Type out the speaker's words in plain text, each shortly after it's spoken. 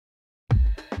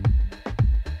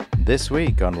This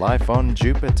week on Life on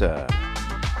Jupiter,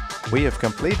 we have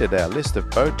completed our list of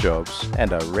boat jobs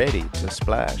and are ready to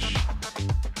splash.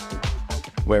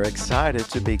 We're excited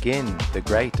to begin the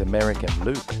Great American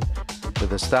Loop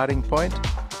with a starting point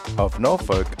of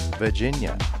Norfolk,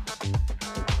 Virginia.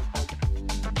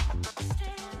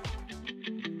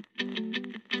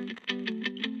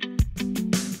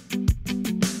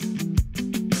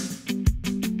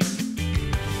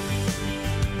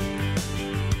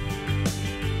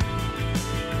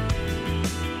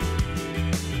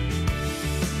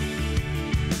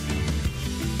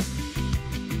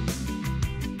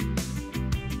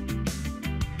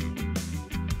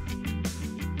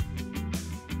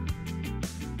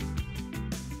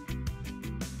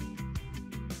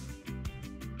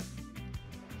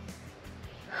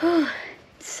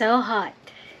 It's so hot.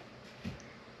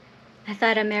 I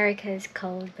thought America is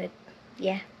cold, but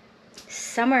yeah,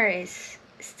 summer is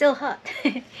still hot.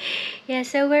 Yeah,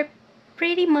 so we're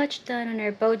pretty much done on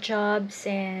our boat jobs,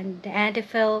 and the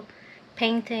antifill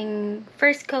painting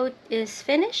first coat is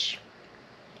finished.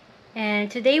 And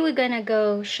today we're gonna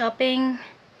go shopping,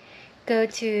 go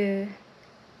to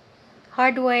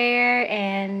hardware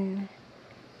and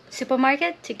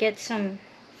supermarket to get some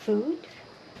food.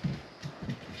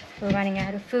 We're running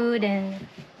out of food, and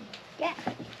yeah,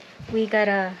 we got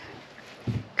a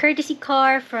courtesy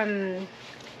car from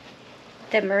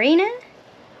the marina,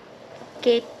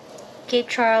 Cape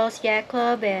Charles Yacht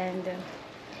Club, and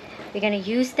we're gonna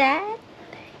use that,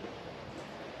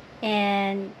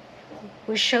 and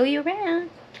we'll show you around.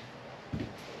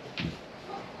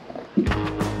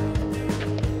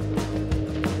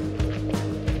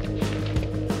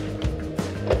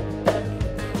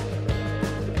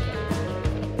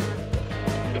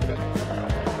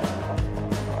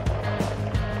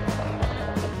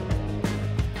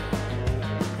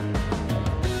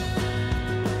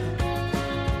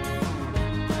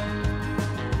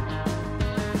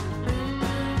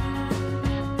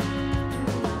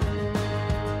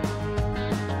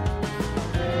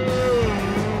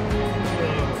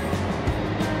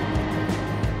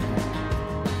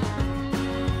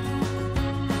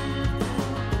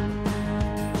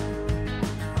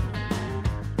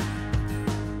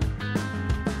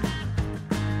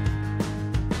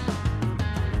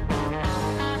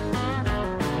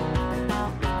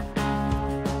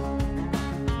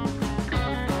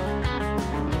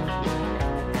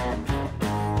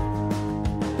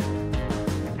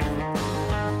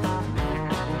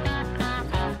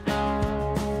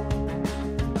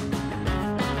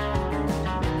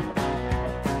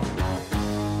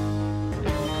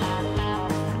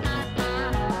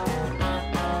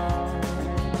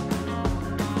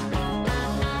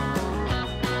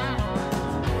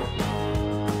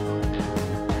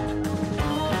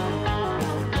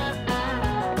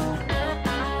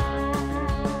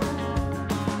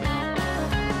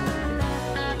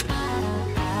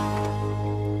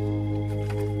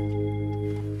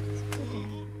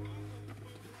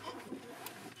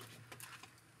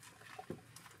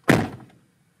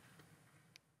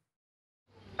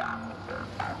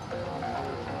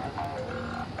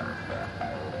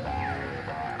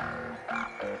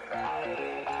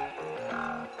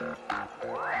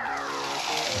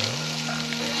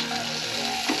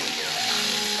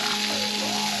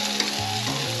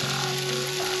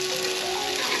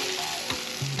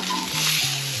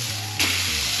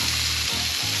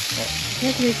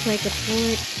 That looks like a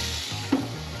bullet.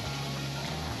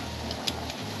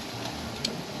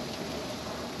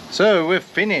 So we're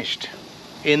finished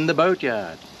in the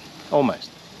boatyard. Almost.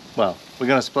 Well, we're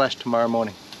going to splash tomorrow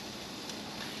morning.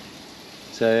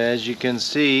 So as you can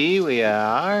see, we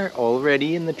are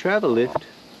already in the travel lift.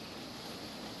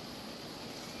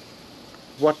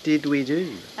 What did we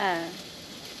do?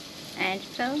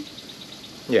 Antifill.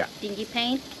 Yeah. Dingy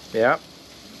paint. Yeah.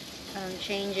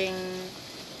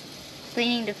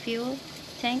 Cleaning the fuel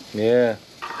tank. Yeah.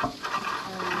 What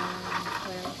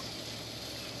else?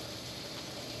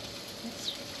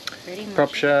 That's pretty much Prop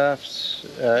it. shafts,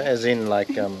 as in like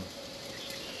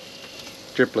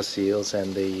tripler seals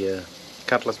and the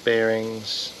cutlass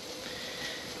bearings.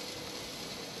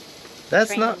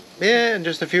 That's not, yeah, and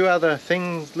just a few other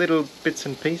things, little bits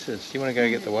and pieces. You want to go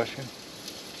get the washer?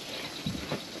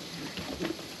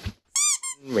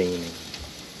 Raining.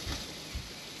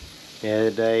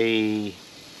 Yeah, a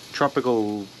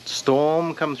tropical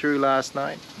storm come through last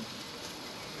night.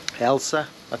 Elsa,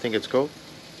 I think it's called.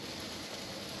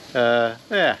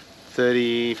 Yeah,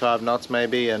 35 knots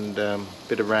maybe, and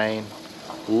bit of rain.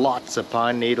 Lots of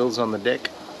pine needles on the deck.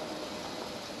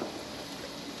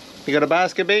 You got a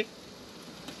basket, B?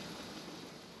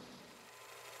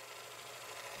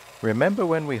 Remember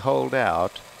when we hauled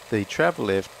out, the travel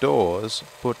lift doors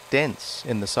put dents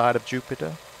in the side of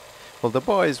Jupiter? Well, the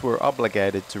boys were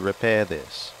obligated to repair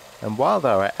this, and while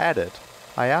they were at it,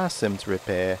 I asked them to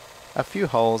repair a few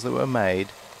holes that were made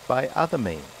by other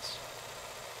means.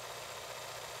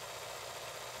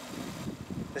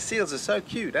 The seals are so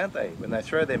cute, aren't they, when they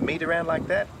throw their meat around like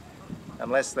that?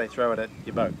 Unless they throw it at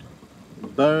your boat. The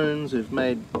bones have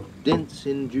made dents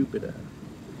in Jupiter,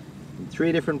 in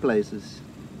 3 different places.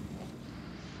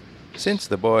 Since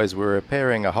the boys were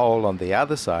repairing a hole on the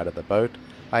other side of the boat,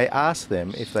 I asked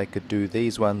them if they could do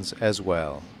these ones as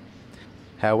well.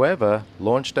 However,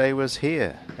 launch day was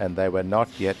here and they were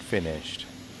not yet finished.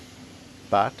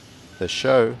 But the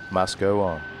show must go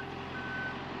on.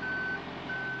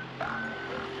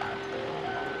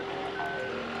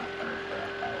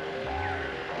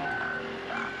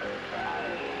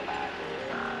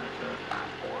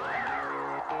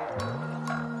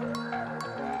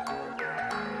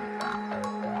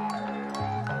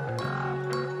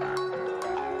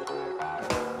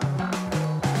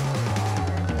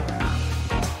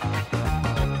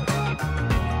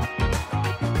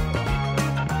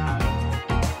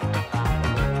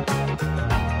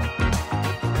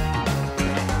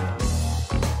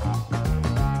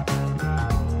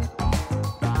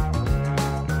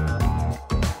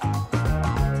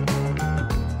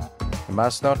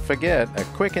 Must not forget a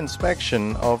quick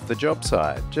inspection of the job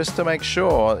site, just to make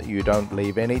sure that you don't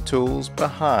leave any tools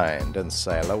behind and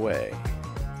sail away.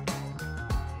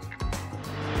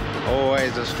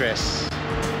 Always a stress.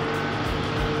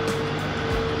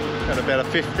 Got about a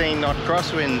 15 knot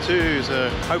crosswind too, so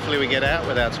hopefully we get out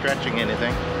without scratching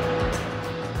anything.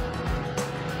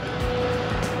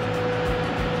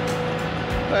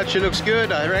 That sure looks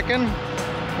good, I reckon.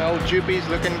 Old Jupy's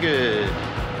looking good.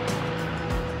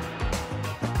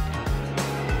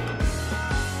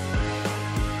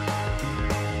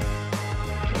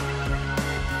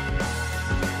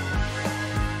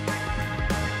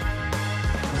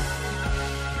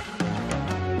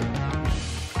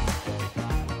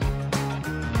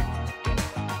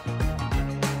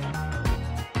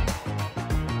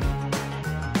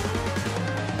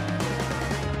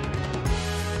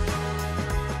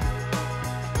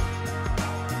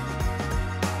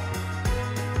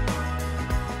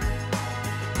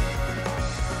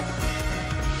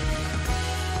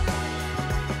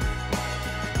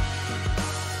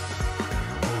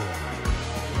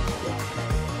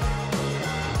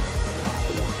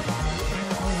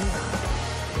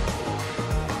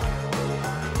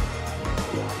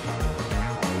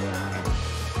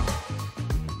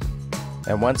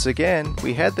 And once again,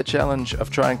 we had the challenge of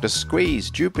trying to squeeze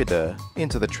Jupiter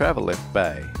into the travel lift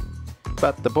bay.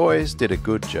 But the boys did a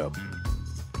good job.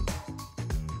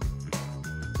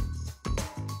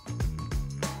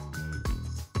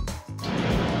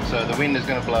 So the wind is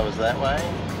going to blow us that way,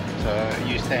 so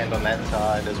you stand on that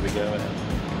side as we go out.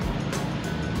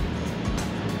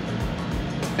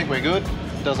 I think we're good,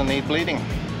 doesn't need bleeding.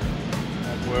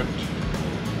 That worked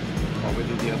what we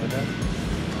did the other day.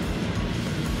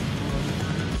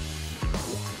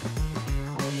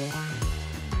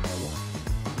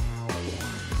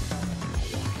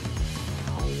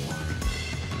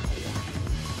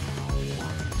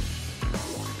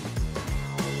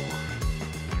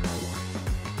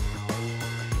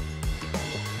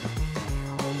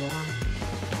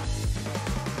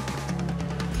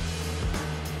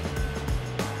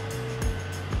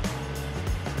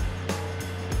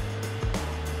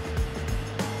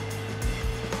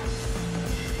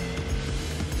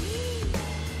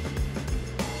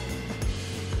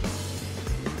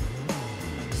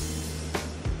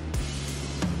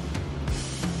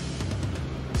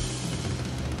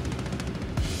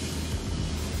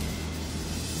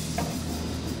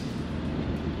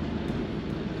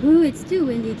 Ooh, it's too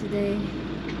windy today.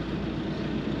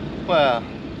 Well,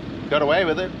 got away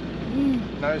with it. Yeah.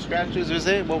 No scratches, is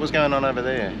there? What was going on over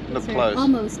there? Look close.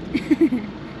 Almost. I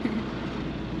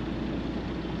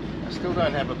still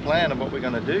don't have a plan of what we're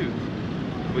going to do.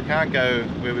 We can't go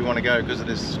where we want to go because of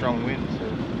this strong wind. So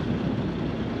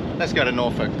let's go to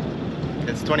Norfolk.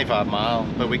 It's 25 miles,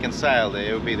 but we can sail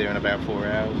there. We'll be there in about 4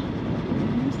 hours.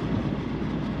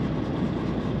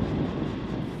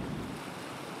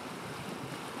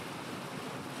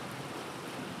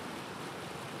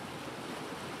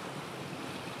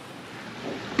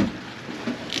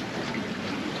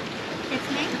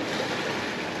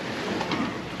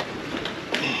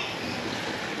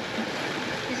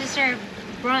 This is our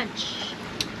brunch.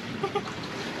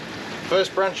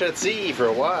 First brunch at sea for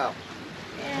a while.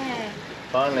 Yeah.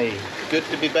 Finally, good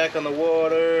to be back on the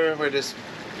water. We're just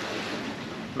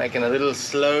Making a little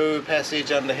slow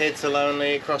passage under heads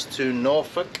only across to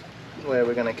Norfolk, where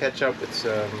we're going to catch up with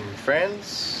some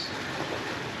friends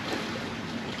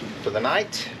for the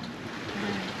night.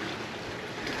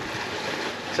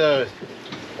 So,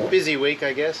 busy week,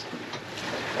 I guess.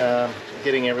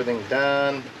 Getting everything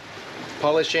done,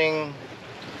 polishing.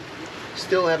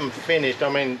 Still haven't finished. I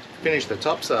mean, finished the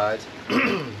top sides.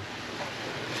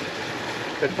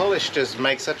 But polish just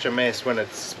makes such a mess when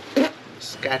it's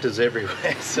scatters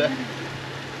everywhere. So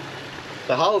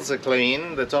the hulls are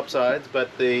clean, the top sides,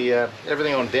 but the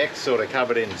everything on deck's sort of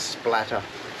covered in splatter.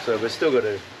 So we've still got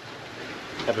to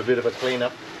have a bit of a clean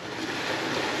up.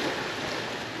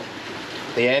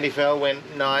 The anti-foul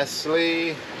went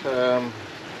nicely. It's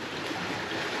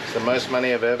the most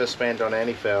money I've ever spent on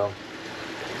anti-foul.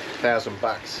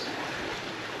 $1,000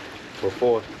 for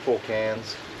four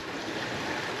cans.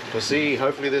 We'll see,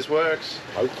 hopefully this works.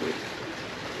 Hopefully.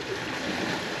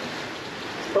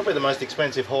 Probably the most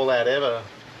expensive haul out ever.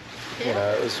 Yeah. You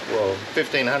know, it was, well,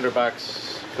 $1,500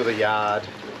 for the yard.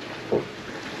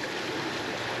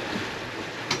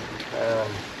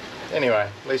 Anyway,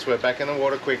 at least we're back in the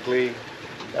water quickly.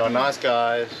 They were nice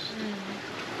guys.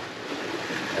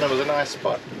 And it was a nice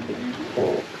spot.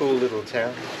 Cool little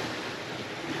town.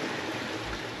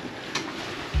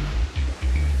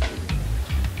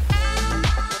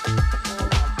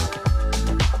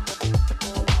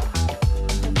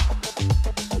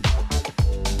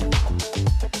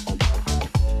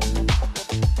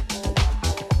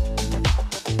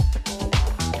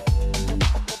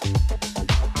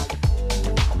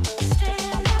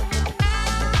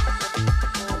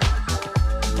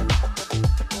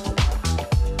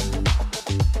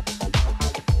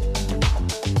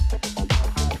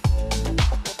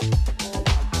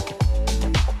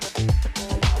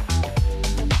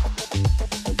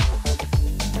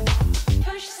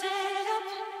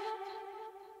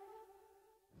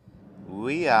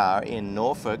 We are in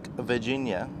Norfolk,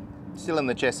 Virginia, still in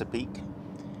the Chesapeake.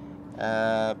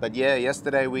 But yeah,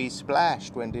 yesterday we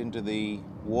splashed, went into the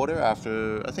water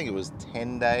after, I think it was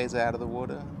 10 days out of the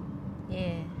water.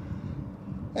 Yeah.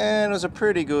 And it was a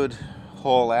pretty good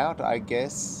haul out, I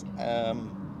guess.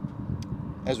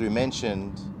 As we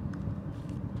mentioned,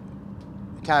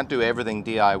 we can't do everything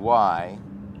DIY.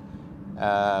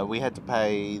 We had to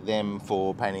pay them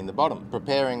for painting the bottom,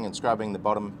 preparing and scrubbing the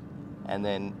bottom, and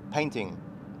then painting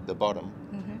the bottom.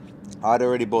 I'd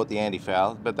already bought the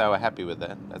anti-foul, but they were happy with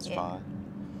that. That's fine.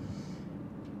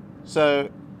 So,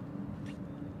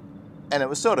 and it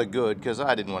was sort of good because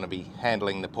I didn't want to be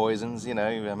handling the poisons, you know.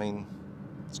 I mean,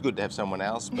 it's good to have someone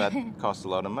else, but it costs a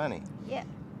lot of money. Yeah.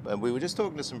 But we were just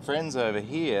talking to some friends over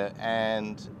here,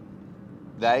 and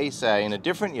they say in a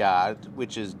different yard,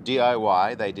 which is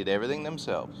DIY, they did everything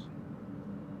themselves.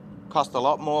 Cost a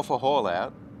lot more for haul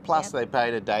out. Plus they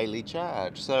paid a daily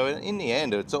charge. So in the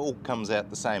end, it all comes out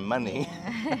the same money.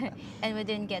 Yeah. And we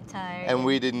didn't get tired. And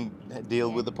we didn't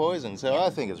deal with the poison. So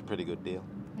I think it's a pretty good deal.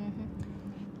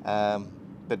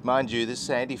 But mind you, this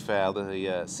anti-foul, the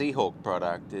Seahawk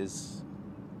product, is...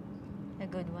 a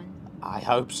good one. I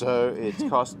hope so. It's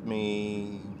cost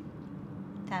me...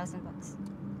 $1,000.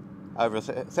 Over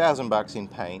 $1,000 in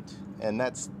paint. And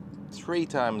that's 3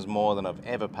 times more than I've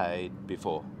ever paid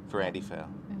before for anti-foul.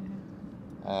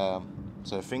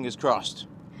 So fingers crossed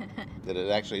that it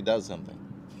actually does something.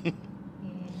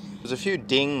 There's a few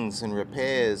dings and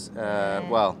repairs.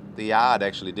 Well, the yard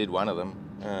actually did one of them.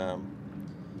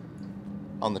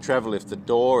 On the travel lift, the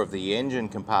door of the engine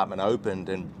compartment opened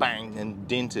and bang, and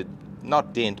dented,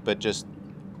 not dent, but just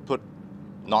put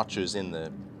notches in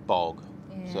the bog.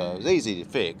 So it was easy to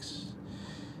fix.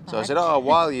 So I said, oh,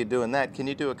 while you're doing that, can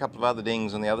you do a couple of other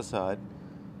dings on the other side?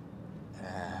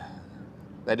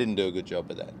 They didn't do a good job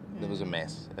of that. It was a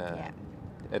mess.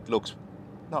 It looks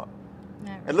not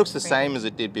really, it looks the same as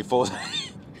it did before they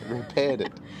repaired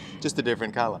it, just a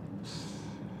different colour.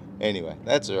 Anyway,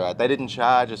 that's all right. They didn't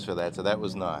charge us for that, so that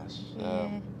was nice.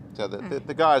 So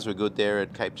the guys were good there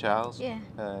at Cape Charles,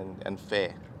 and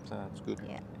fair, so it's good.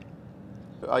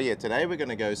 Oh yeah, today we're going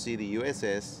to go see the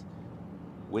USS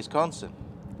Wisconsin,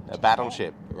 a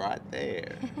battleship right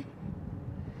there.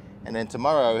 And then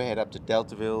tomorrow we head up to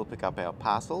Deltaville, pick up our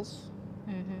parcels.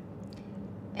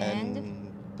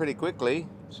 And pretty quickly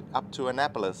up to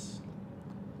Annapolis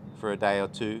for a day or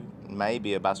two,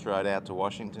 maybe a bus ride out to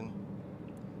Washington,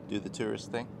 do the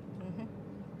tourist thing.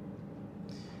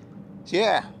 So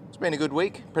yeah, it's been a good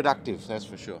week, productive, that's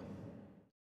for sure.